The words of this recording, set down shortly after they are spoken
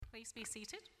Please be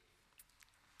seated.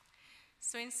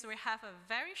 Since we have a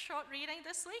very short reading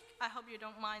this week, I hope you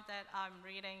don't mind that I'm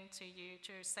reading to you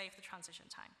to save the transition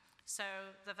time. So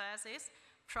the verse is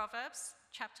Proverbs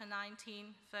chapter 19,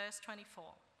 verse 24.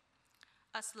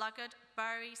 A sluggard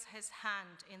buries his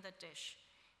hand in the dish.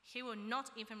 He will not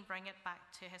even bring it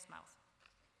back to his mouth.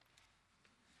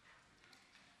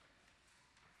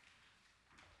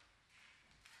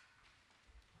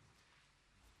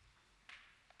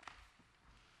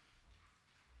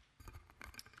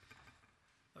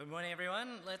 Good morning,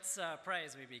 everyone. Let's pray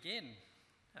as we begin.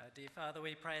 Dear Father,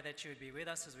 we pray that you would be with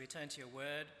us as we turn to your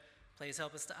word. Please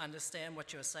help us to understand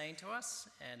what you're saying to us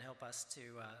and help us to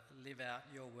live out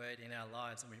your word in our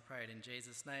lives. And we pray it in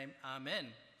Jesus' name. Amen.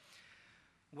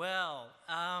 Well,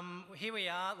 here we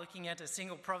are looking at a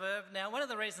single proverb. Now, one of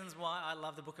the reasons why I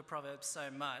love the book of Proverbs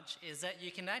so much is that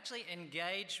you can actually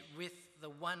engage with the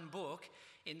one book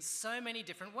in so many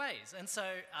different ways. And so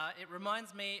it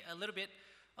reminds me a little bit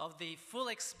of the full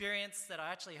experience that I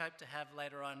actually hope to have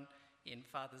later on in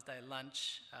Father's Day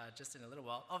lunch, just in a little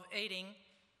while, of eating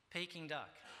Peking duck,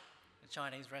 a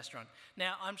Chinese restaurant.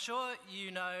 Now, I'm sure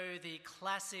you know the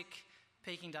classic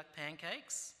Peking duck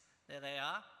pancakes. There they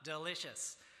are,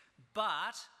 delicious.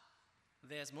 But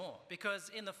there's more,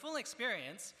 because in the full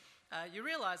experience, you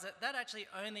realise that actually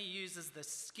only uses the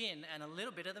skin and a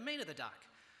little bit of the meat of the duck.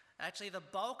 Actually, the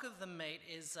bulk of the meat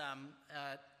is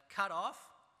cut off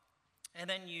and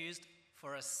then used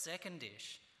for a second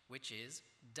dish, which is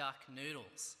duck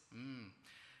noodles.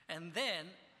 And then,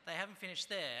 they haven't finished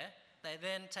there, they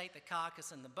then take the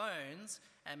carcass and the bones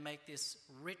and make this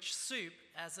rich soup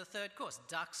as the third course,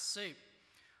 duck soup.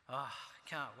 Oh,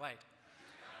 can't wait.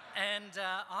 And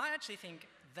I actually think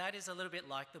that is a little bit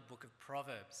like the book of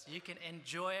Proverbs. You can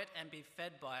enjoy it and be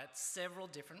fed by it several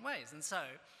different ways. And so,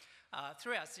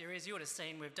 through our series, you would have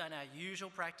seen we've done our usual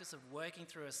practice of working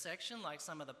through a section, like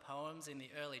some of the poems in the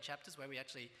early chapters where we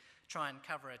actually try and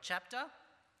cover a chapter.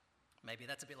 Maybe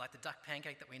that's a bit like the duck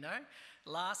pancake that we know.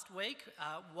 Last week,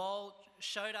 Wal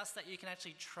showed us that you can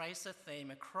actually trace a theme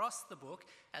across the book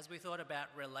as we thought about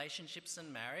relationships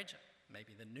and marriage,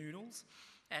 maybe the noodles.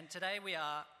 And today we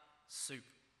are soup,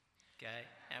 okay?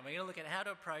 And we're going to look at how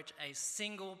to approach a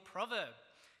single proverb.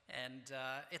 And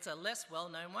it's a less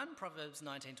well-known one, Proverbs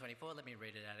 19:24. Let me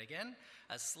read it out again.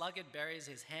 A sluggard buries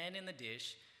his hand in the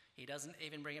dish. He doesn't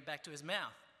even bring it back to his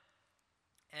mouth.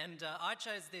 And I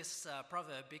chose this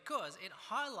proverb because it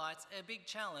highlights a big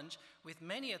challenge with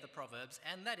many of the proverbs,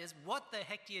 and that is, what the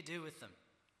heck do you do with them?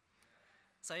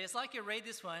 So it's like you read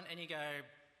this one and you go,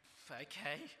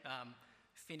 okay,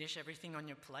 finish everything on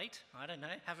your plate. I don't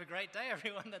know. Have a great day,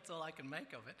 everyone. That's all I can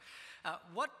make of it.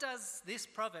 What does this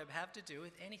proverb have to do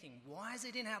with anything? Why is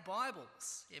it in our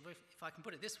Bibles? If I can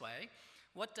put it this way,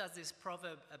 what does this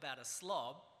proverb about a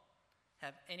slob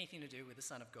have anything to do with the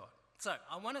Son of God? So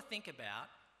I want to think about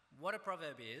what a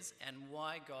proverb is and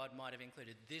why God might have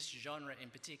included this genre in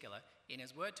particular in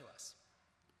his word to us.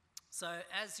 So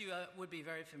as you would be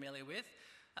very familiar with,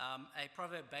 a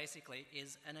proverb basically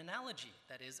is an analogy.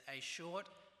 That is a short,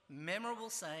 memorable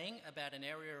saying about an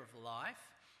area of life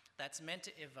that's meant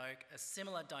to evoke a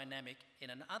similar dynamic in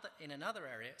another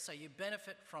area, so you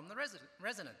benefit from the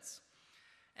resonance.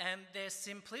 And their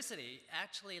simplicity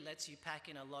actually lets you pack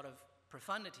in a lot of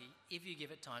profundity if you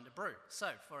give it time to brew.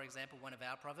 So, for example, one of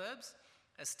our proverbs,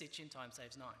 a stitch in time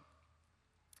saves nine.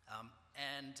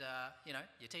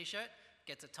 Your t-shirt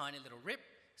gets a tiny little rip,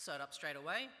 sewed up straight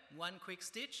away, one quick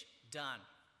stitch, done.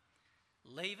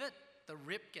 Leave it, the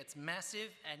rip gets massive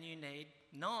and you need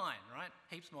 9, right?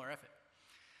 Heaps more effort.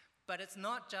 But it's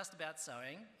not just about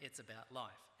sewing, it's about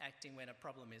life. Acting when a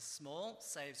problem is small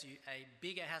saves you a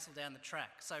bigger hassle down the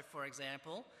track. So, for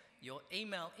example, your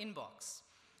email inbox.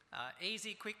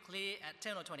 Easy, quick, clear, at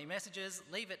 10 or 20 messages,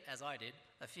 leave it, as I did,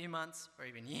 a few months or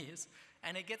even years,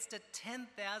 and it gets to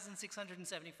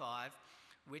 10,675,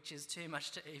 which is too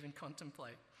much to even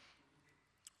contemplate.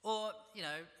 Or,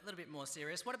 a little bit more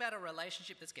serious, what about a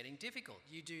relationship that's getting difficult?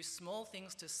 You do small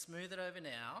things to smooth it over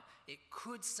now. It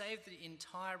could save the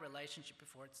entire relationship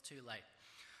before it's too late.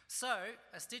 So,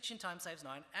 a stitch in time saves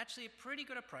 9, actually a pretty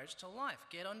good approach to life.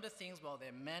 Get onto things while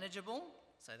they're manageable,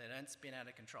 so they don't spin out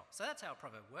of control. So that's how a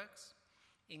proverb works,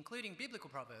 including biblical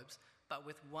proverbs, but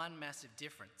with one massive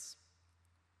difference.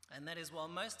 And that is, while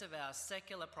most of our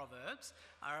secular proverbs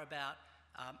are about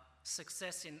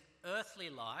success in earthly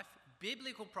life,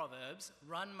 biblical proverbs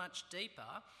run much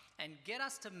deeper and get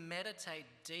us to meditate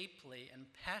deeply and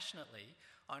passionately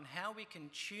on how we can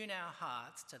tune our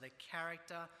hearts to the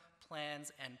character,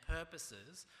 plans and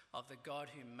purposes of the God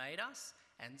who made us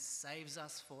and saves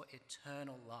us for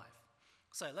eternal life.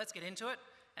 So let's get into it,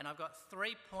 and I've got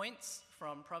 3 points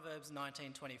from Proverbs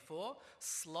 19:24.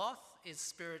 Sloth is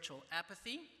spiritual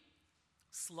apathy.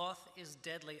 Sloth is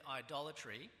deadly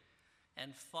idolatry.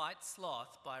 And fight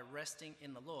sloth by resting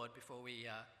in the Lord before we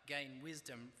gain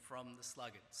wisdom from the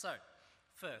sluggard. So,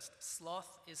 first,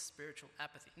 sloth is spiritual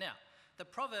apathy. Now, the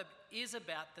proverb is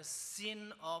about the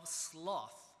sin of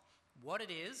sloth, what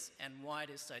it is and why it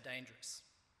is so dangerous.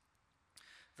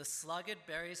 The sluggard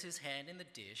buries his hand in the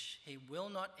dish. He will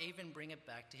not even bring it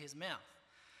back to his mouth.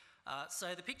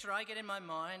 So the picture I get in my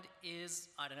mind is,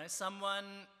 I don't know, someone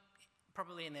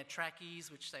probably in their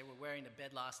trackies, which they were wearing to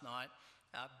bed last night,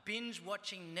 binge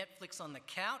watching Netflix on the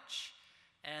couch,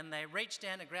 and they reach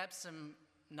down to grab some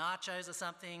nachos or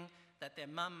something that their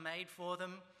mum made for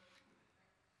them,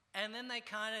 and then they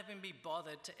can't even be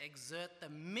bothered to exert the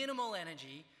minimal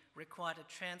energy required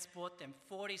to transport them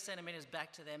 40 centimetres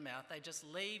back to their mouth. They just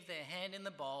leave their hand in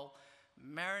the bowl,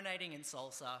 marinating in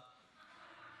salsa,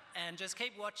 and just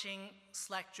keep watching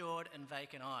slack-jawed and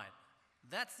vacant-eyed.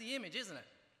 That's the image, isn't it?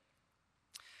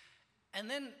 And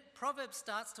then Proverbs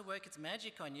starts to work its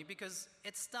magic on you because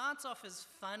it starts off as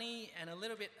funny and a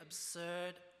little bit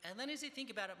absurd, and then as you think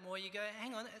about it more, you go,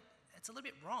 hang on, it's a little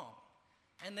bit wrong.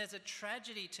 And there's a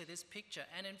tragedy to this picture,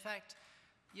 and in fact,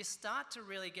 you start to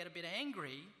really get a bit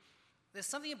angry. There's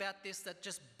something about this that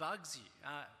just bugs you.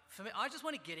 For me, I just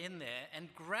want to get in there and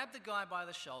grab the guy by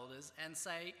the shoulders and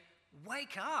say,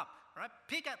 wake up, right?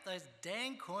 Pick up those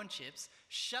dang corn chips,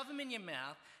 shove them in your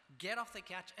mouth, get off the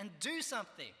couch and do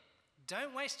something.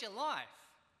 Don't waste your life.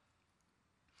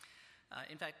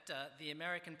 In fact, the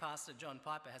American pastor John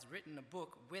Piper has written a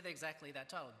book with exactly that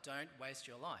title, Don't Waste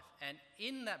Your Life. And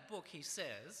in that book he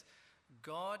says,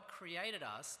 God created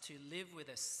us to live with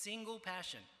a single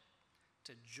passion,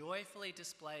 to joyfully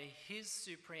display his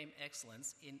supreme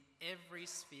excellence in every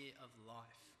sphere of life.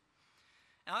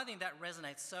 And I think that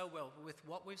resonates so well with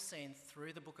what we've seen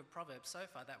through the book of Proverbs so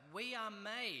far, that we are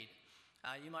made,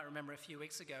 you might remember a few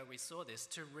weeks ago we saw this,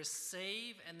 to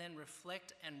receive and then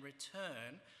reflect and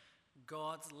return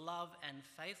God's love and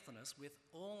faithfulness with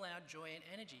all our joy and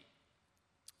energy.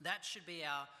 That should be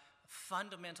our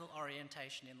fundamental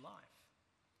orientation in life.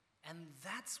 And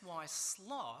that's why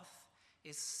sloth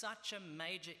is such a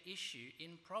major issue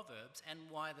in Proverbs, and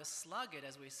why the sluggard,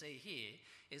 as we see here,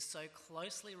 is so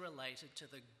closely related to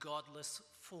the godless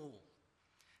fool.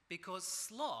 Because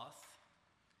sloth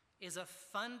is a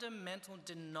fundamental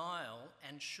denial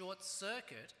and short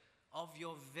circuit of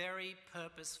your very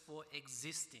purpose for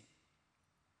existing.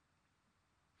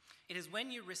 It is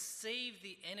when you receive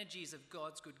the energies of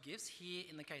God's good gifts, here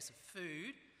in the case of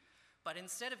food, but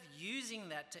instead of using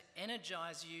that to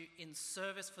energize you in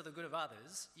service for the good of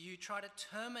others, you try to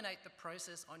terminate the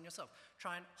process on yourself.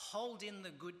 Try and hold in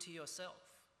the good to yourself.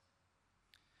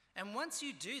 And once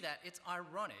you do that, it's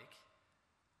ironic,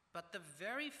 but the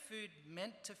very food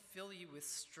meant to fill you with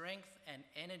strength and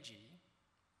energy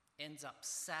ends up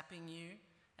sapping you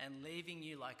and leaving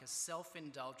you like a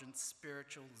self-indulgent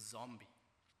spiritual zombie.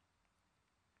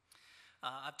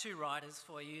 I have two writers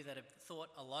for you that have thought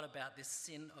a lot about this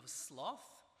sin of sloth.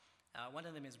 One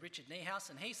of them is Richard Niehaus,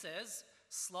 and he says,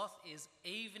 sloth is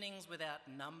evenings without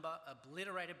number,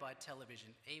 obliterated by television,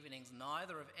 evenings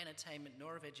neither of entertainment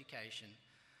nor of education,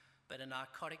 but a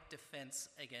narcotic defence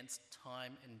against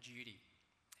time and duty.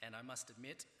 And I must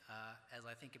admit, as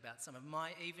I think about some of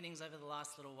my evenings over the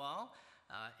last little while,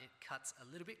 it cuts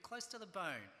a little bit close to the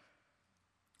bone.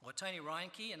 Or Tony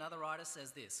Reinke, another writer,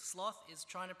 says this: sloth is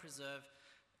trying to preserve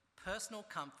personal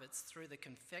comforts through the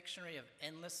confectionery of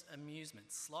endless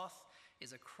amusements. Sloth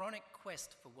is a chronic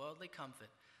quest for worldly comfort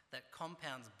that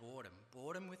compounds boredom.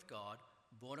 Boredom with God,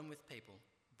 boredom with people,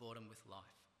 boredom with life.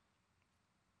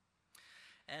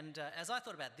 And as I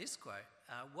thought about this quote,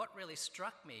 what really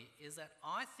struck me is that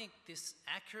I think this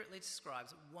accurately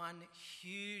describes one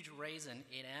huge reason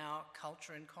in our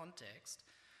culture and context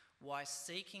why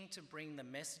seeking to bring the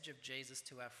message of Jesus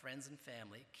to our friends and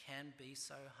family can be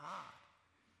so hard.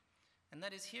 And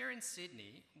that is, here in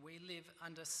Sydney, we live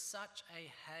under such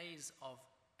a haze of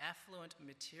affluent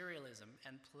materialism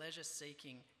and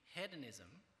pleasure-seeking hedonism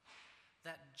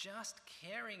that just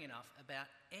caring enough about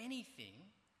anything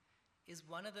is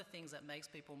one of the things that makes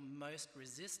people most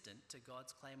resistant to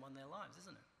God's claim on their lives,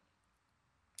 isn't it?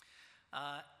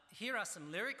 Here are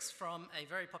some lyrics from a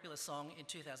very popular song in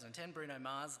 2010, Bruno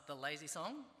Mars' The Lazy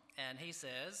Song, and he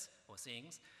says, or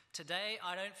sings, "Today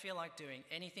I don't feel like doing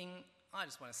anything, I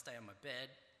just want to stay on my bed.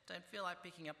 Don't feel like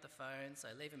picking up the phone, so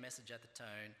leave a message at the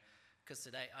tone, because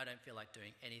today I don't feel like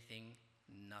doing anything,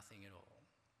 nothing at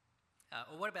all."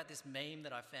 Or what about this meme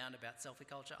that I found about selfie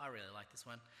culture? I really like this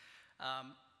one.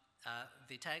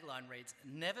 the tagline reads,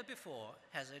 "Never before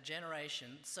has a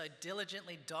generation so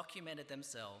diligently documented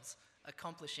themselves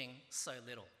accomplishing so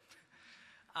little."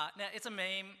 Now, it's a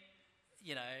meme,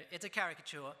 it's a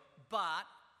caricature, but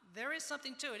there is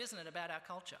something to it, isn't it, about our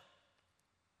culture?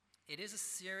 It is a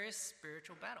serious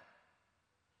spiritual battle.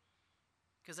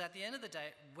 Because at the end of the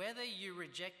day, whether you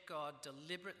reject God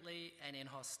deliberately and in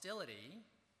hostility,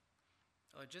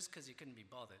 or just because you couldn't be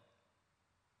bothered,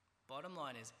 bottom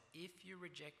line is, if you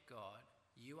reject God,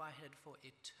 you are headed for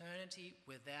eternity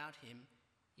without him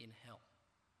in hell.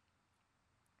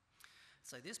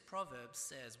 So this proverb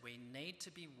says we need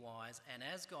to be wise, and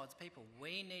as God's people,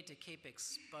 we need to keep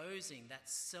exposing that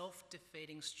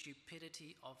self-defeating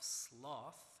stupidity of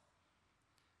sloth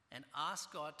and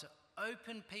ask God to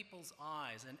open people's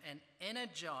eyes and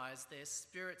energize their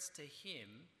spirits to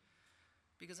him,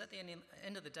 because at the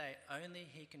end of the day, only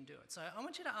he can do it. So I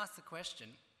want you to ask the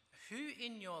question, who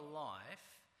in your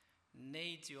life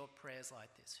needs your prayers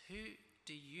like this? Who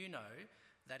do you know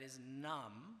that is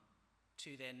numb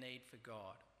to their need for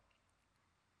God?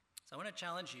 So I want to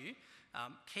challenge you,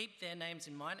 keep their names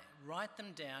in mind, write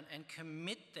them down and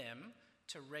commit them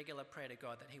to regular prayer to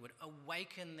God, that he would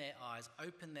awaken their eyes,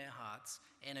 open their hearts,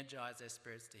 energize their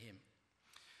spirits to him.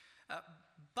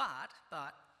 But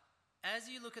as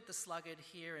you look at the sluggard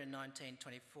here in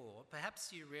 1924,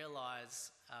 perhaps you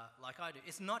realise, like I do,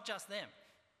 it's not just them.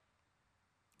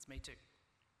 It's me too.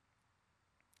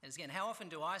 And again, how often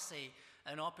do I see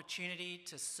an opportunity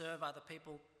to serve other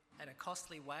people in a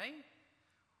costly way,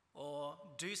 or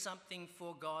do something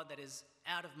for God that is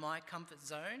out of my comfort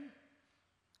zone,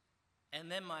 and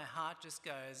then my heart just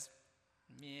goes,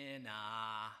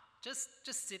 nah, just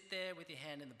sit there with your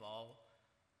hand in the bowl.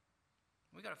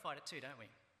 We've got to fight it too, don't we?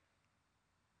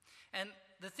 And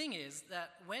the thing is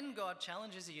that when God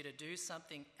challenges you to do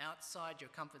something outside your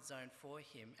comfort zone for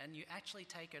him, and you actually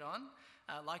take it on,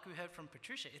 like we heard from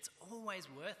Patricia, it's always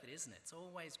worth it, isn't it? It's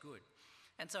always good.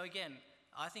 And so again,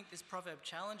 I think this proverb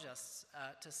challenges us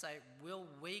to say, will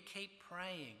we keep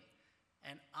praying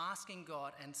and asking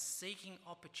God and seeking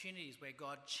opportunities where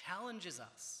God challenges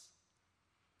us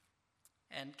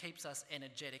and keeps us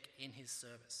energetic in his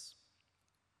service?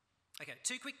 Okay,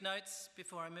 2 quick notes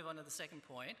before I move on to the second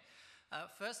point.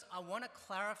 First, I want to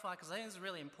clarify, because I think this is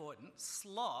really important,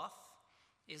 sloth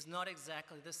is not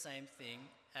exactly the same thing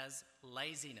as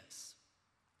laziness.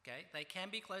 Okay, they can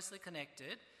be closely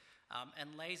connected,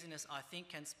 and laziness, I think,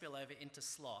 can spill over into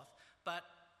sloth, but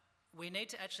we need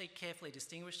to actually carefully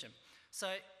distinguish them.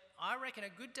 So I reckon a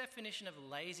good definition of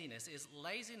laziness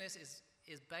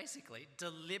is basically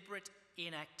deliberate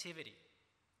inactivity,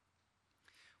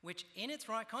 which in its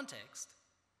right context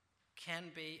can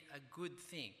be a good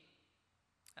thing.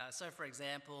 So for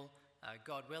example,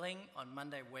 God willing, on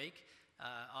Monday week,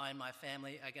 I and my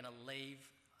family are going to leave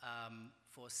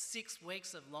for 6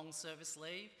 weeks of long service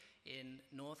leave in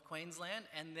North Queensland,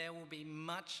 and there will be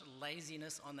much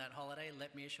laziness on that holiday,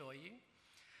 let me assure you.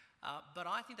 But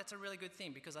I think that's a really good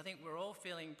thing, because I think we're all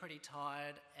feeling pretty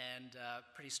tired and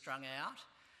pretty strung out.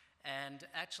 And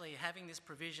actually having this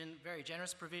provision, very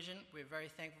generous provision, we're very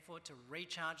thankful for it, to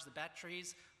recharge the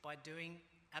batteries by doing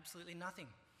absolutely nothing.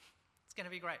 It's going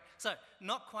to be great. So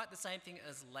not quite the same thing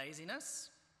as laziness.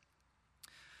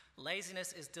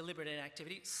 Laziness is deliberate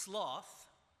inactivity. Sloth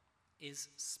is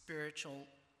spiritual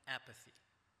apathy.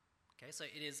 Okay, so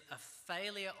it is a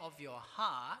failure of your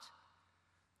heart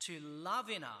to love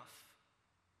enough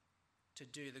to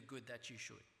do the good that you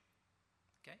should.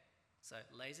 Okay? So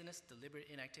laziness, deliberate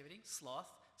inactivity. Sloth,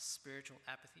 spiritual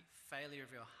apathy, failure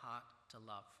of your heart to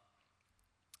love.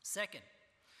 Second,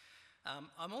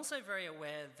 I'm also very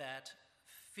aware that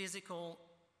physical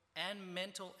and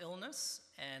mental illness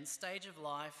and stage of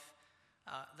life,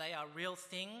 they are real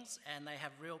things, and they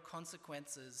have real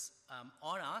consequences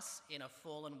on us in a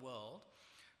fallen world.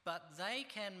 But they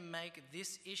can make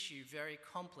this issue very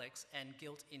complex and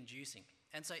guilt-inducing.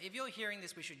 And so if you're hearing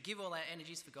this, we should give all our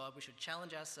energies for God, we should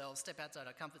challenge ourselves, step outside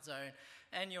our comfort zone,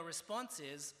 and your response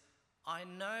is, I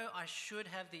know I should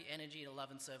have the energy to love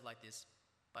and serve like this,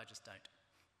 but I just don't.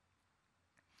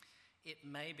 It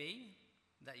may be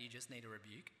that you just need a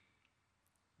rebuke,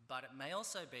 but it may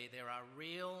also be there are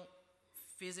real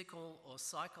physical or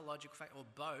psychological factors, or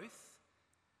both,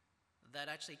 that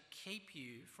actually keep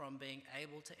you from being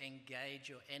able to engage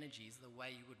your energies the way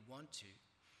you would want to.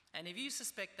 And if you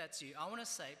suspect that's you, I want to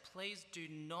say, please do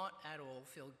not at all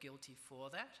feel guilty for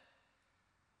that,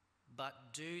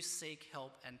 but do seek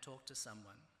help and talk to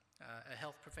someone, a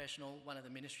health professional, one of the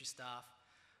ministry staff.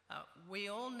 We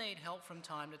all need help from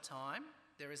time to time.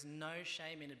 There is no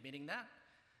shame in admitting that.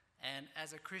 And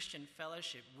as a Christian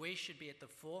fellowship, we should be at the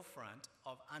forefront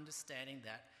of understanding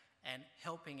that and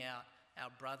helping out our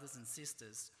brothers and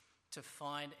sisters to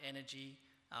find energy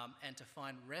and to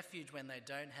find refuge when they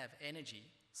don't have energy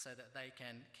so that they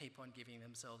can keep on giving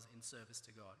themselves in service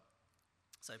to God.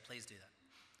 So please do that.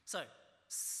 So,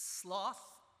 sloth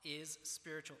is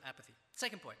spiritual apathy.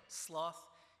 Second point, sloth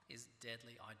is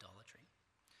deadly idolatry.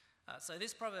 So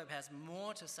this proverb has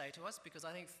more to say to us because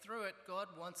I think through it God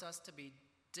wants us to be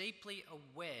deeply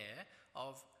aware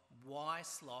of why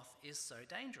sloth is so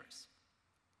dangerous.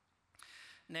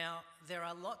 Now, there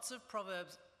are lots of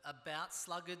proverbs about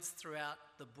sluggards throughout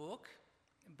the book,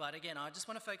 but again, I just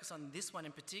want to focus on this one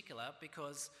in particular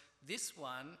because this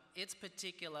one, its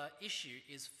particular issue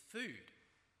is food.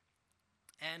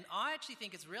 And I actually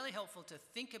think it's really helpful to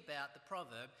think about the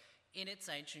proverb in its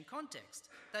ancient context.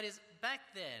 That is, back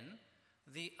then,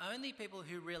 the only people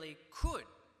who really could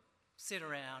sit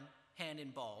around hand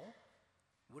in bowl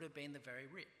would have been the very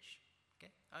rich.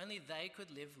 Okay? Only they could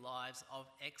live lives of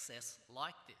excess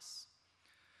like this.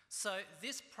 So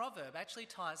this proverb actually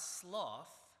ties sloth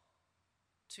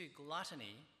to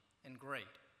gluttony and greed.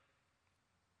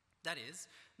 That is,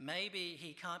 maybe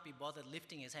he can't be bothered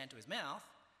lifting his hand to his mouth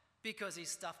because he's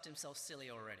stuffed himself silly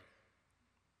already.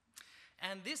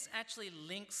 And this actually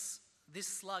links this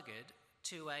sluggard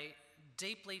to a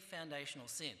deeply foundational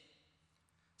sin.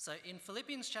 So in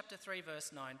Philippians chapter 3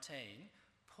 verse 19,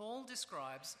 Paul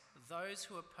describes those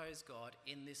who oppose God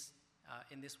in this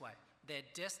way. Their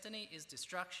destiny is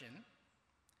destruction,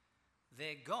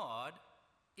 their God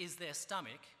is their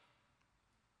stomach,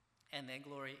 and their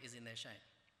glory is in their shame.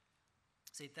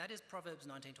 See, that is Proverbs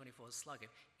 19:24's sluggard.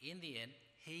 In the end,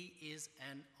 he is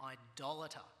an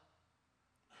idolater.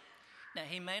 Now,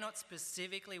 he may not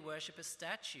specifically worship a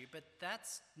statue, but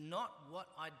that's not what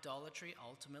idolatry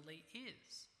ultimately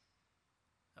is.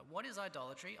 Now, what is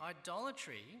idolatry?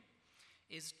 Idolatry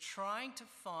is trying to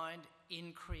find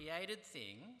in created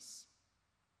things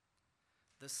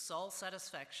the soul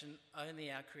satisfaction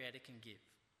only our Creator can give.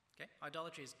 Okay?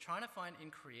 Idolatry is trying to find in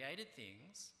created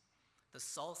things the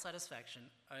soul satisfaction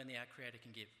only our Creator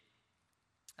can give.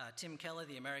 Tim Keller,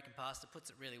 the American pastor, puts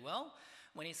it really well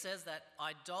when he says that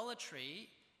idolatry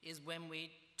is when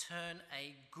we turn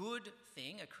a good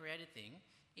thing, a created thing,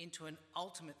 into an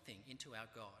ultimate thing, into our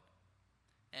God.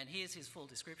 And here's his full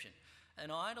description. An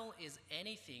idol is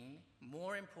anything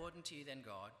more important to you than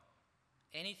God,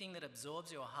 anything that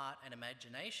absorbs your heart and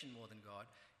imagination more than God,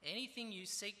 anything you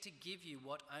seek to give you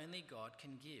what only God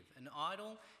can give. An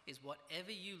idol is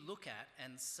whatever you look at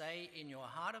and say in your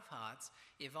heart of hearts,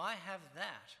 if I have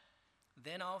that,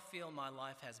 then I'll feel my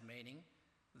life has meaning,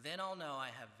 then I'll know I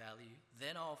have value,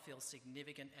 then I'll feel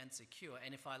significant and secure,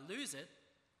 and if I lose it,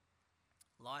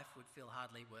 life would feel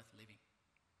hardly worth living.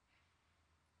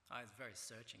 Oh, it's very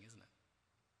searching, isn't it?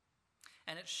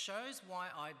 And it shows why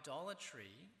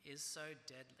idolatry is so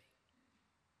deadly.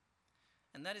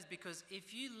 And that is because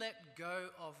if you let go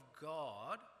of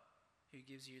God, who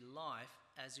gives you life,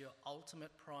 as your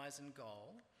ultimate prize and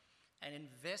goal, and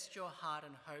invest your heart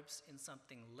and hopes in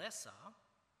something lesser,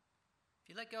 if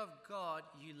you let go of God,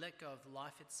 you let go of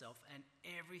life itself and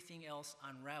everything else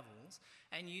unravels.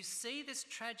 And you see this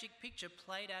tragic picture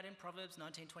played out in Proverbs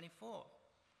 19:24.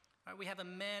 Right, we have a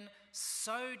man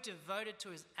so devoted to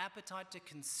his appetite to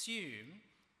consume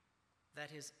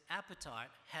that his appetite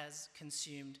has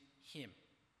consumed him.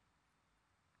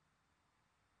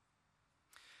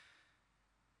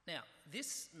 Now,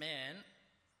 this man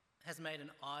has made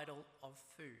an idol of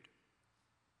food.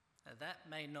 Now, that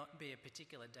may not be a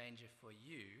particular danger for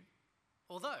you,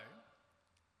 although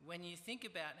when you think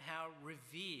about how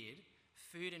revered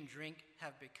food and drink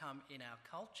have become in our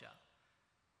culture,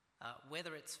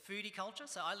 whether it's foodie culture,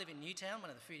 so I live in Newtown, one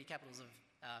of the foodie capitals of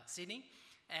Sydney,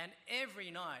 and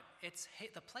every night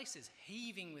the place is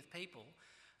heaving with people,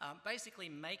 basically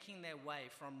making their way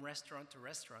from restaurant to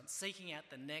restaurant, seeking out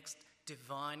the next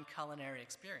divine culinary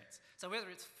experience. So whether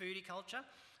it's foodie culture,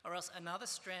 or else another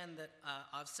strand that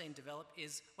I've seen develop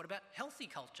is, what about healthy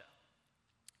culture?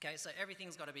 Okay, so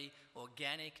everything's got to be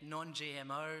organic,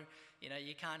 non-GMO,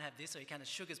 you can't have this, or you can't have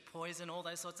sugar's poison, all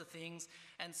those sorts of things.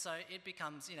 And so it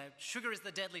becomes, sugar is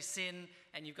the deadly sin,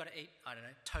 and you've got to eat,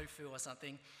 tofu or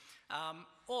something.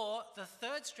 Or the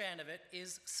third strand of it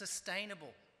is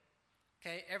sustainable.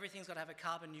 Okay, everything's got to have a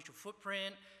carbon neutral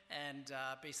footprint and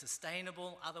be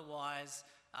sustainable, otherwise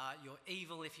you're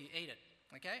evil if you eat it.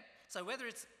 Okay, so whether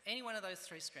it's any one of those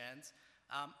three strands,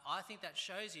 I think that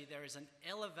shows you there is an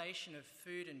elevation of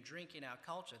food and drink in our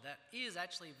culture that is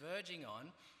actually verging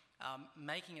on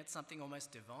making it something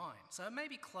almost divine. So it may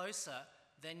be closer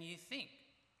than you think.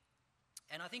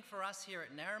 And I think for us here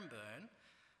at Narembeen,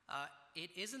 it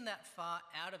isn't that far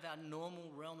out of our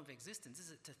normal realm of existence,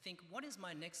 is it, to think, what is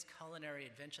my next culinary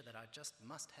adventure that I just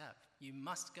must have? You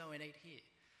must go and eat here.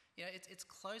 You know, it's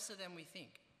closer than we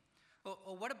think.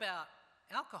 Or what about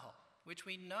alcohol, which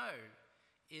we know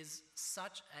is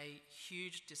such a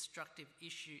huge destructive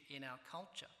issue in our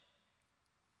culture?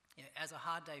 You know, as a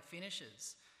hard day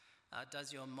finishes,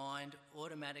 does your mind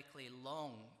automatically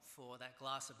long for that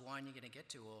glass of wine you're going to get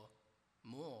to, or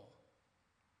more?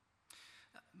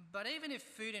 But even if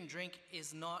food and drink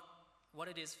is not what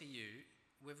it is for you,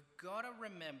 we've got to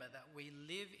remember that we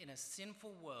live in a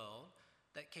sinful world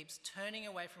that keeps turning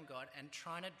away from God and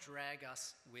trying to drag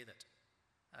us with it.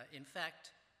 In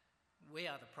fact, we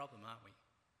are the problem, aren't we?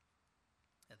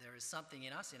 There is something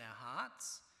in us, in our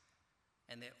hearts,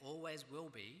 and there always will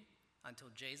be until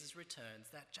Jesus returns,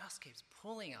 that just keeps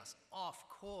pulling us off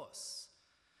course,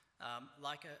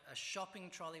 like a shopping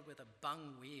trolley with a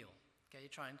bung wheel. Okay, you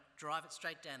try and drive it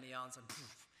straight down the aisle and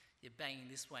poof, you're banging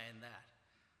this way and that.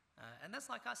 And that's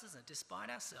like us, isn't it? Despite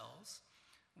ourselves,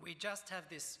 we just have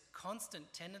this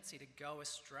constant tendency to go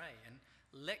astray and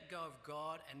let go of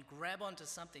God and grab onto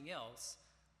something else,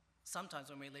 sometimes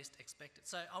when we least expect it.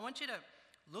 So I want you to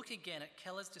look again at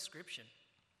Keller's description.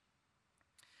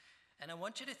 And I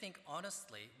want you to think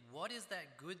honestly, what is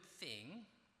that good thing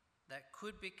that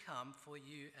could become for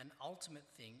you an ultimate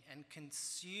thing and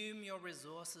consume your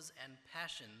resources and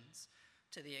passions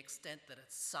to the extent that it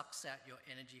sucks out your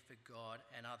energy for God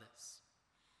and others?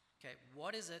 Okay,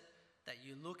 what is it that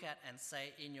you look at and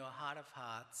say in your heart of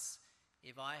hearts,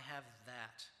 if I have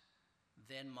that,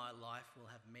 then my life will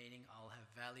have meaning, I'll have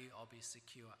value, I'll be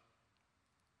secure?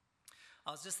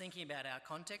 I was just thinking about our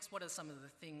context. What are some of the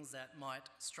things that might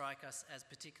strike us as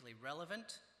particularly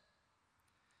relevant?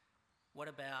 What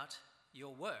about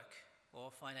your work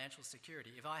or financial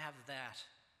security? If I have that,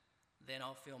 then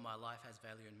I'll feel my life has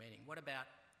value and meaning. What about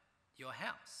your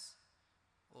house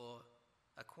or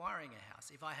acquiring a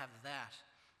house? If I have that,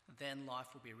 then life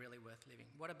will be really worth living.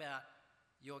 What about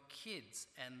your kids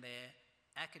and their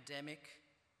academic,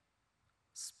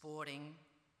 sporting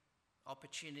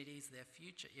opportunities, their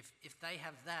future? If they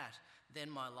have that, then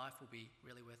my life will be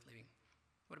really worth living.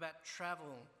 What about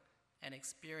travel and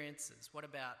experiences? What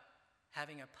about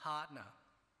having a partner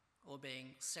or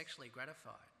being sexually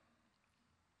gratified?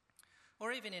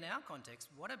 Or even in our context,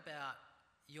 what about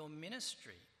your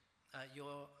ministry,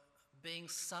 your being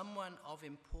someone of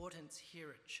importance here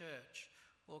at church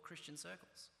or Christian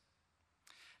circles?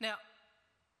 Now,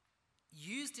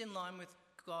 used in line with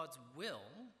God's will,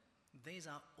 these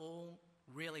are all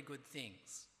really good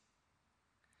things.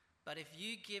 But if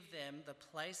you give them the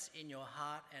place in your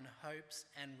heart and hopes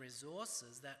and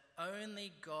resources that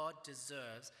only God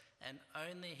deserves and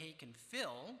only He can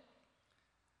fill,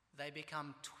 they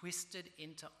become twisted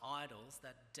into idols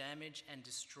that damage and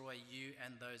destroy you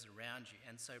and those around you.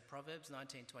 And so Proverbs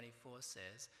 19:24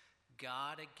 says,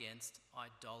 guard against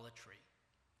idolatry.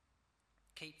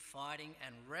 Keep fighting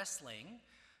and wrestling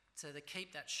to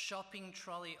keep that shopping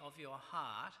trolley of your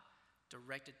heart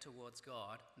directed towards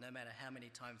God, no matter how many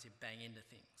times you bang into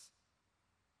things.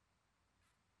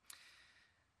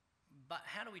 But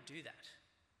how do we do that?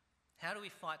 How do we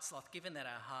fight sloth, given that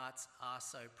our hearts are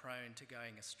so prone to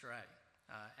going astray?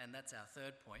 And that's our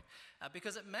third point.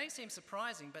 Because it may seem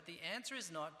surprising, but the answer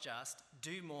is not just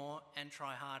do more and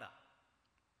try harder.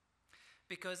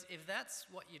 Because if that's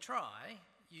what you try,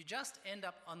 you just end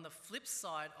up on the flip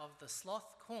side of the sloth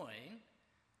coin,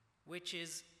 which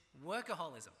is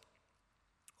workaholism.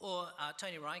 Or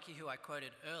Tony Reinke, who I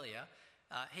quoted earlier,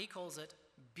 he calls it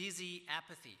busy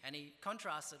apathy, and he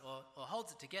contrasts it or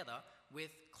holds it together with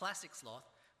classic sloth,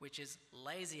 which is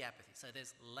lazy apathy. So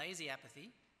there's lazy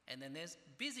apathy, and then there's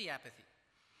busy apathy.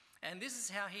 And this is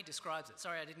how he describes it.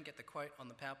 Sorry, I didn't get the quote on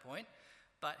the PowerPoint,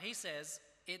 but he says,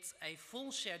 it's a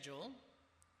full schedule,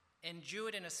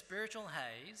 endured in a spiritual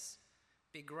haze,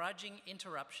 begrudging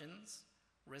interruptions,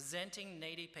 resenting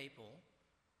needy people,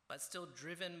 but still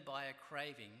driven by a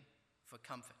craving for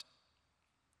comfort.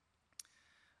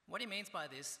 What he means by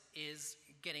this is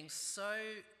getting so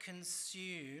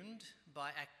consumed by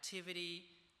activity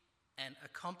and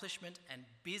accomplishment and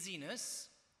busyness,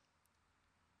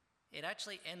 it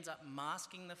actually ends up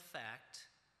masking the fact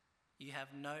you have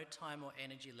no time or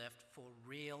energy left for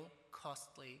real,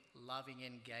 costly, loving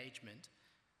engagement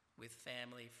with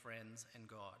family, friends, and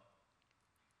God.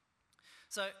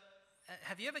 So,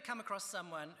 have you ever come across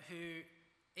someone who,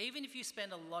 even if you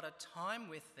spend a lot of time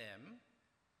with them,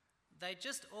 they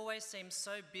just always seem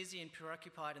so busy and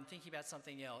preoccupied and thinking about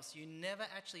something else, you never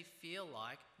actually feel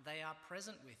like they are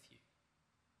present with you?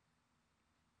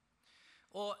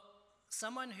 Or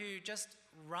Someone who just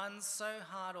runs so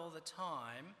hard all the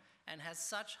time and has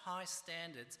such high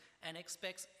standards and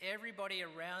expects everybody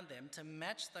around them to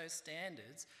match those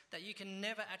standards that you can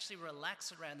never actually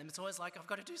relax around them. It's always like, I've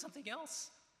got to do something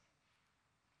else.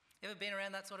 You ever been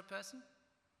around that sort of person?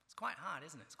 It's quite hard,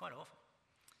 isn't it? It's quite awful.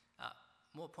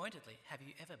 More pointedly, have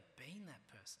you ever been that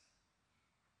person?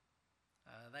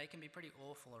 They can be pretty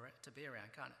awful to be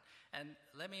around, can't it? And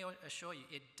let me assure you,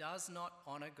 it does not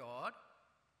honour God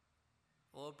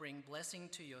or bring blessing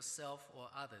to yourself or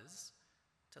others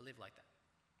to live like that.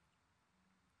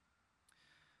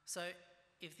 So,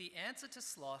 if the answer to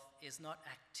sloth is not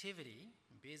activity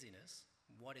and busyness,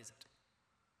 what is it?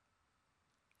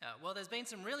 Well, there's been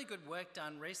some really good work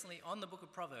done recently on the book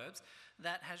of Proverbs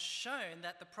that has shown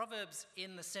that the Proverbs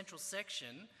in the central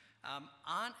section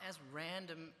aren't as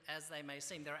random as they may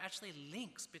seem. There are actually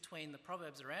links between the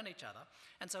Proverbs around each other.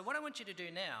 And so what I want you to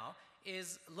do now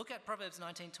is look at Proverbs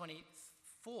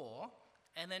 19:24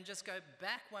 and then just go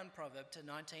back one proverb to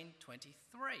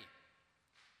 19:23.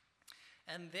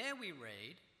 And there we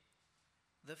read,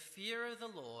 "The fear of the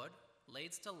Lord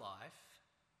leads to life,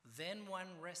 then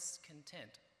one rests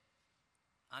content,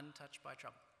 untouched by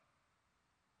trouble."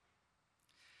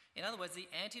 In other words, the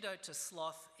antidote to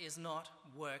sloth is not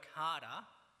work harder,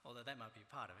 although that might be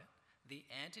part of it. The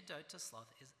antidote to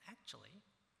sloth is actually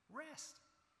rest.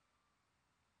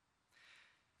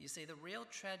 You see, the real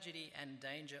tragedy and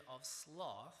danger of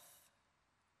sloth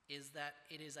is that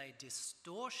it is a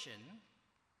distortion,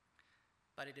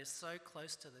 but it is so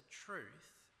close to the truth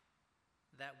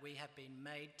that we have been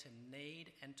made to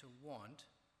need and to want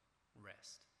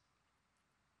rest.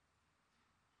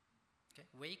 Okay?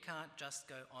 We can't just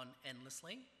go on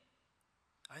endlessly.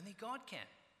 Only God can.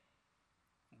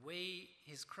 We,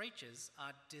 his creatures,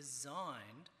 are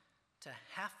designed to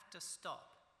have to stop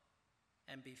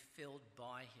and be filled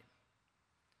by him.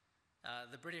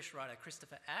 The British writer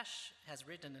Christopher Ash has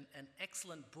written an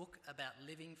excellent book about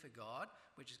living for God,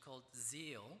 which is called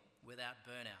Zeal Without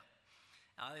Burnout.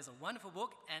 It's a wonderful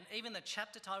book, and even the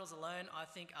chapter titles alone, I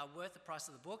think, are worth the price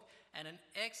of the book, and an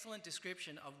excellent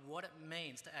description of what it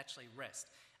means to actually rest.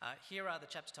 Here are the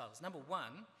chapter titles. Number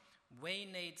 1, we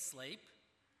need sleep,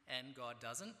 and God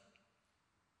doesn't.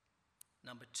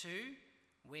 Number 2,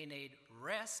 we need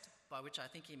rest, by which I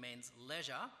think he means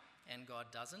leisure, and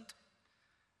God doesn't.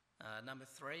 Number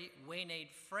 3, we need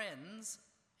friends,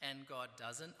 and God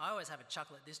doesn't. I always have a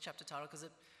chuckle at this chapter title because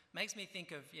it makes me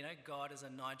think of, God as a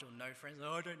Nigel, no friends.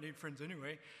 Oh, I don't need friends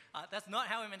anyway. That's not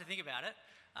how we're meant to think about it.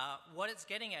 What it's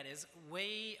getting at is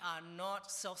we are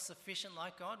not self-sufficient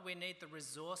like God. We need the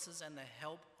resources and the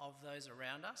help of those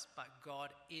around us, but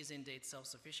God is indeed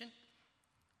self-sufficient.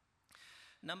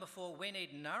 Number 4, we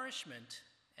need nourishment,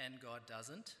 and God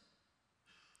doesn't.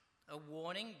 A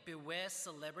warning, beware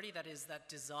celebrity, that is that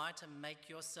desire to make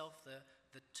yourself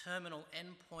the terminal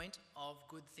endpoint of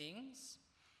good things.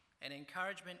 An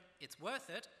encouragement, it's worth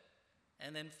it.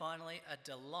 And then finally, a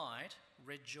delight,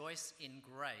 rejoice in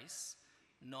grace,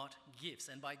 not gifts.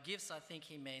 And by gifts, I think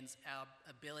he means our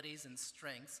abilities and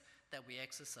strengths that we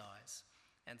exercise.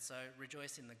 And so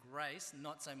rejoice in the grace,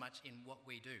 not so much in what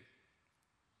we do.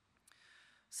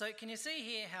 So can you see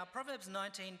here how Proverbs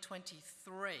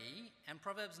 19:23 and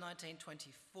Proverbs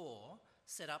 19:24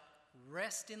 set up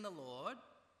rest in the Lord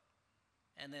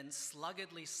and then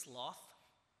sluggardly sloth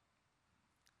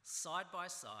side by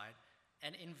side,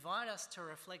 and invite us to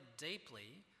reflect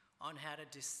deeply on how to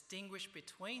distinguish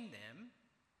between them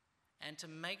and to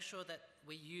make sure that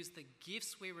we use the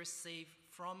gifts we receive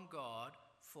from God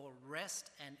for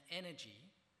rest and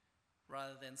energy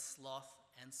rather than sloth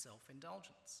and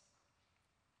self-indulgence.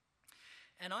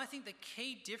 And I think the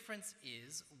key difference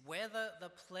is whether the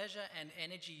pleasure and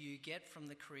energy you get from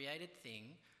the created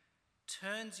thing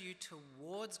turns you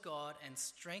towards God and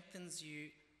strengthens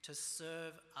you to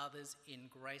serve others in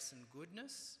grace and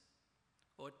goodness,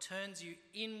 or turns you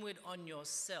inward on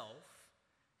yourself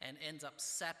and ends up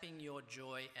sapping your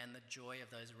joy and the joy of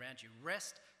those around you.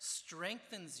 Rest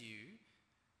strengthens you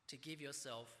to give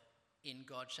yourself in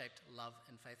God-shaped love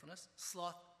and faithfulness.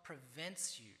 Sloth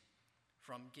prevents you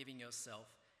from giving yourself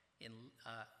in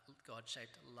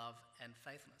God-shaped love and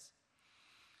faithfulness.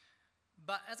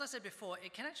 But as I said before,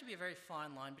 it can actually be a very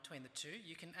fine line between the two.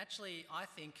 You can actually, I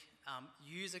think,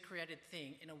 use a created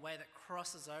thing in a way that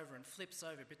crosses over and flips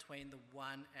over between the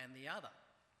one and the other.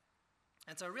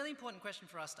 And so a really important question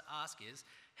for us to ask is,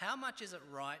 how much is it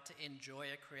right to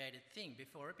enjoy a created thing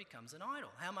before it becomes an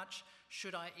idol? How much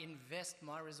should I invest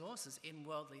my resources in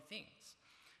worldly things?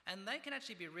 And they can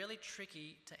actually be really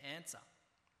tricky to answer.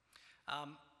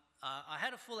 I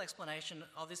had a full explanation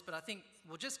of this, but I think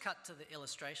we'll just cut to the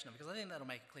illustration because I think that'll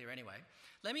make it clear anyway.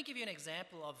 Let me give you an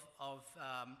example of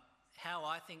how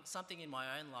I think something in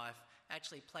my own life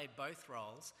actually played both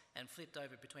roles and flipped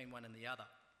over between one and the other.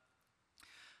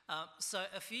 So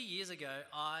a few years ago,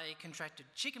 I contracted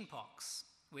chickenpox,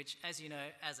 which, as you know,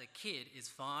 as a kid is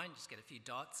fine. You just get a few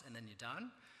dots and then you're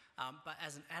done. But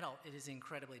as an adult, it is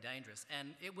incredibly dangerous.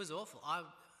 And it was awful. I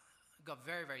got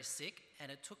very, very sick,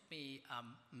 and it took me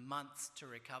months to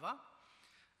recover.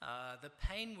 The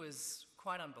pain was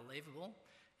quite unbelievable.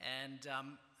 And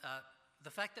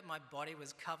the fact that my body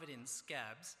was covered in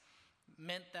scabs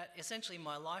meant that essentially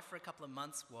my life for a couple of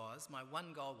months my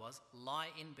one goal was lie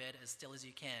in bed as still as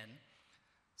you can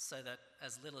so that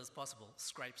as little as possible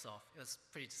scrapes off. It was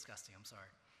pretty disgusting, I'm sorry.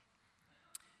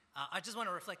 I just want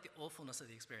to reflect the awfulness of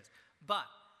the experience. But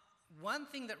one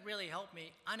thing that really helped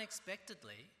me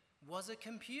unexpectedly was a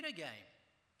computer game,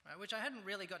 right, which I hadn't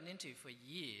really gotten into for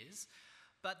years,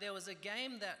 but there was a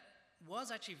game that was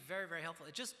actually very, very helpful.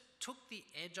 It just took the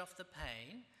edge off the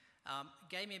pain,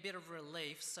 gave me a bit of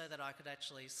relief so that I could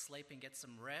actually sleep and get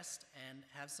some rest and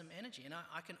have some energy. And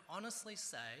I can honestly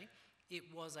say it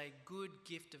was a good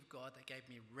gift of God that gave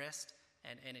me rest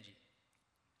and energy.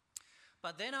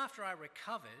 But then after I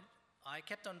recovered, I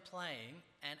kept on playing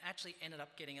and actually ended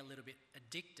up getting a little bit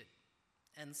addicted.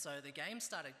 And so the game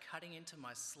started cutting into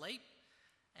my sleep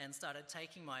and started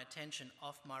taking my attention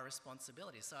off my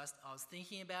responsibilities. So I was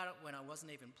thinking about it when I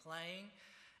wasn't even playing,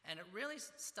 and it really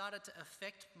started to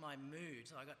affect my mood.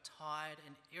 So I got tired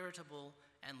and irritable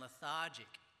and lethargic.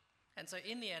 And so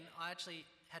in the end, I actually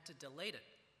had to delete it.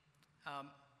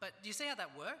 But do you see how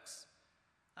that works?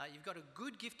 You've got a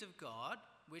good gift of God,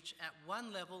 which at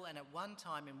one level and at one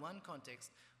time in one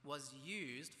context was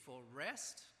used for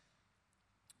rest,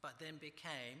 but then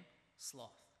became sloth.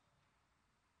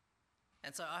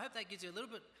 And so I hope that gives you a little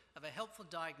bit of a helpful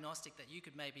diagnostic that you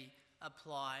could maybe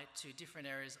apply to different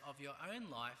areas of your own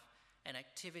life and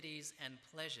activities and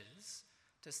pleasures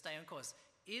to stay on course.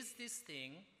 Is this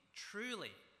thing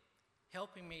truly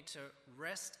helping me to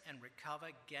rest and recover,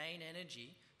 gain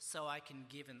energy so I can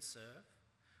give and serve?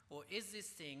 Or is this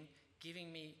thing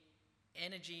giving me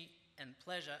energy and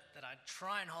pleasure that I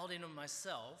try and hold in on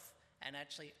myself and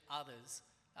actually others,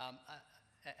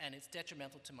 and it's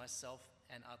detrimental to myself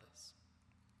and others?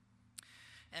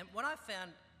 And what I've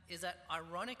found is that,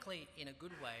 ironically, in a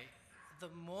good way, the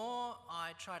more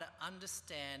I try to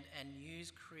understand and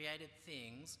use created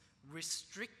things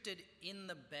restricted in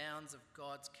the bounds of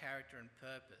God's character and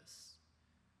purpose,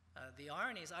 the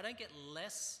irony is I don't get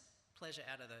less pleasure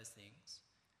out of those things.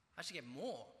 I actually get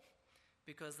more,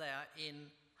 because they are in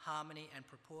harmony and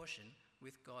proportion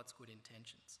with God's good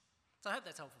intentions. So I hope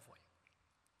that's helpful for you.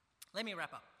 Let me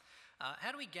wrap up.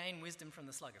 How do we gain wisdom from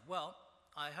the sluggard? Well,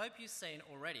 I hope you've seen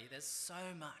already there's so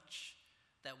much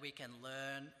that we can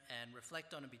learn and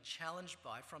reflect on and be challenged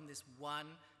by from this one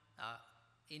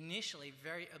initially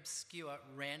very obscure,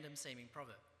 random-seeming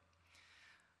proverb.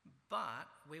 But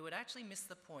we would actually miss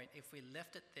the point if we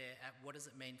left it there at what does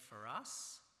it mean for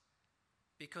us?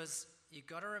 Because you've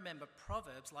got to remember,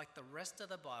 Proverbs, like the rest of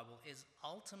the Bible, is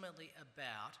ultimately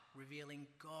about revealing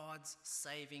God's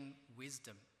saving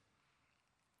wisdom.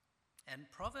 And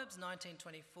Proverbs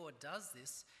 19:24 does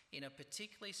this in a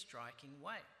particularly striking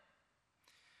way.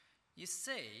 You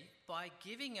see, by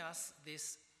giving us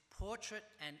this portrait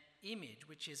and image,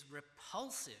 which is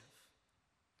repulsive,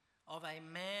 of a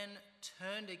man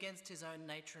turned against his own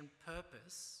nature and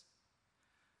purpose,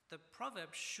 the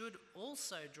proverb should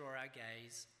also draw our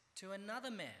gaze to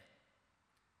another man,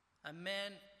 a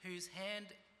man whose hand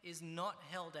is not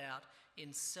held out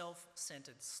in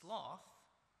self-centered sloth,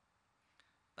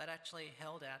 but actually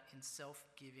held out in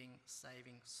self-giving,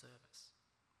 saving service.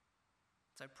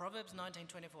 So Proverbs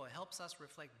 19:24 helps us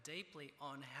reflect deeply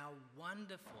on how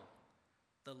wonderful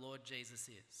the Lord Jesus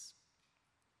is.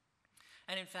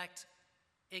 And in fact,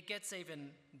 it gets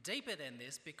even deeper than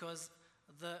this, because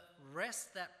the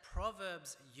rest that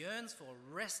Proverbs yearns for,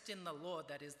 rest in the Lord,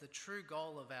 that is the true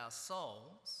goal of our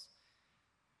souls,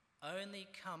 only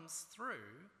comes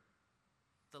through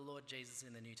the Lord Jesus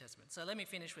in the New Testament. So let me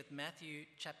finish with Matthew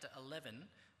chapter 11,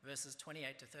 verses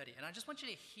 28 to 30. And I just want you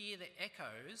to hear the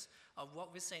echoes of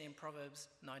what we've seen in Proverbs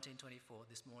 19:24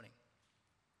 this morning.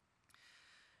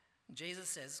 Jesus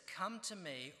says, "Come to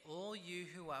me, all you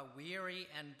who are weary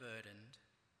and burdened,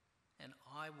 and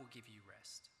I will give you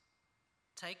rest.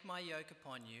 Take my yoke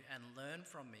upon you and learn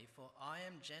from me, for I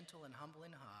am gentle and humble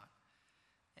in heart,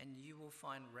 and you will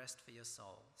find rest for your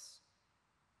souls.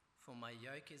 For my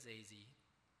yoke is easy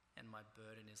and my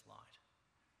burden is light."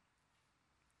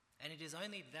 And it is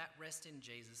only that rest in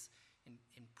Jesus,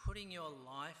 in putting your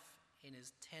life in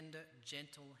his tender,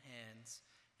 gentle hands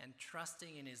and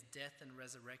trusting in his death and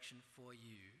resurrection for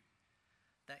you,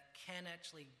 that can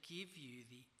actually give you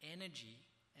the energy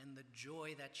and the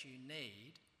joy that you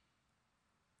need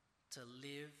to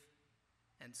live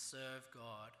and serve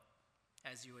God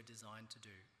as you are designed to do.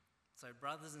 So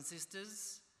brothers and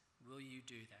sisters, will you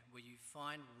do that? Will you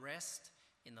find rest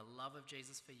in the love of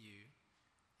Jesus for you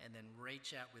and then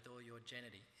reach out with all your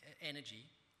energy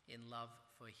in love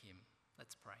for him?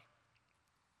 Let's pray.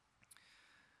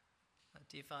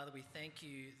 Dear Father, we thank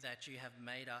you that you have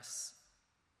made us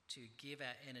to give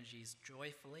our energies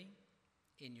joyfully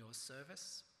in your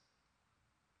service.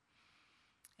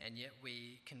 And yet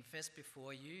we confess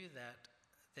before you that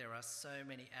there are so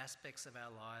many aspects of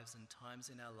our lives and times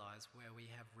in our lives where we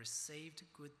have received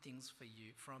good things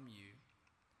from you,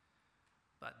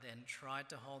 but then tried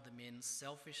to hold them in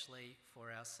selfishly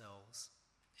for ourselves,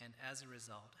 and as a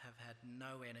result have had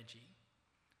no energy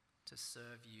to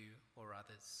serve you or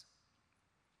others.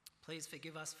 Please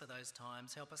forgive us for those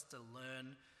times. Help us to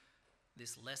learn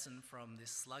this lesson from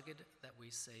this sluggard that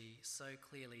we see so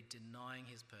clearly denying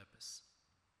his purpose.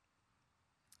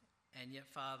 And yet,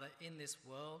 Father, in this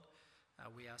world,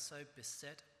 we are so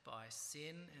beset by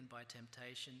sin and by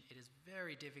temptation, it is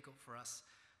very difficult for us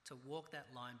to walk that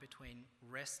line between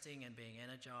resting and being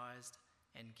energized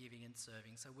and giving and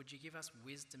serving. So would you give us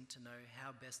wisdom to know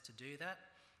how best to do that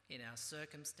in our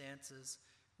circumstances,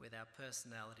 with our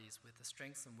personalities, with the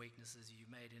strengths and weaknesses you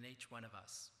made in each one of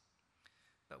us.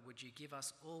 But would you give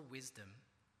us all wisdom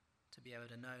to be able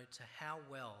to know to how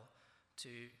well to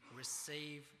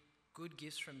receive good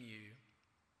gifts from you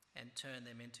and turn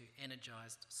them into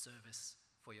energized service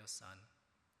for your Son.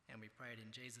 And we pray it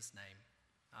in Jesus' name.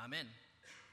 Amen.